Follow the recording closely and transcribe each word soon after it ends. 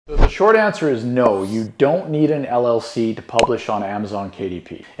short answer is no, you don't need an LLC to publish on Amazon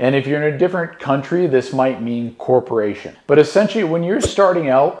KDP. And if you're in a different country, this might mean corporation. But essentially, when you're starting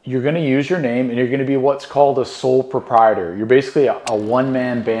out, you're going to use your name and you're going to be what's called a sole proprietor. You're basically a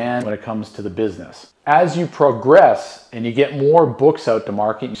one-man band when it comes to the business. As you progress and you get more books out to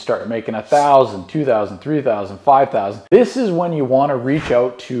market, you start making 1,000, 2,000, 3,000, 5,000. This is when you want to reach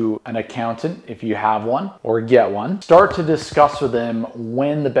out to an accountant if you have one or get one. Start to discuss with them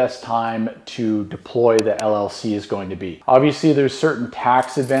when the best time to deploy the LLC is going to be. Obviously, there's certain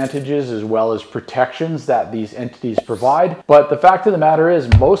tax advantages as well as protections that these entities provide. But the fact of the matter is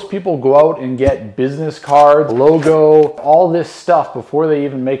most people go out and get business cards, logo, all this stuff before they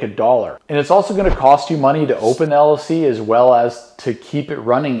even make $1. And it's also going to cost you money to open the LLC as well as to keep it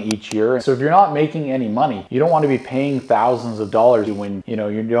running each year. So if you're not making any money, you don't want to be paying thousands of dollars when you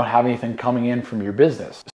don't have anything coming in from your business.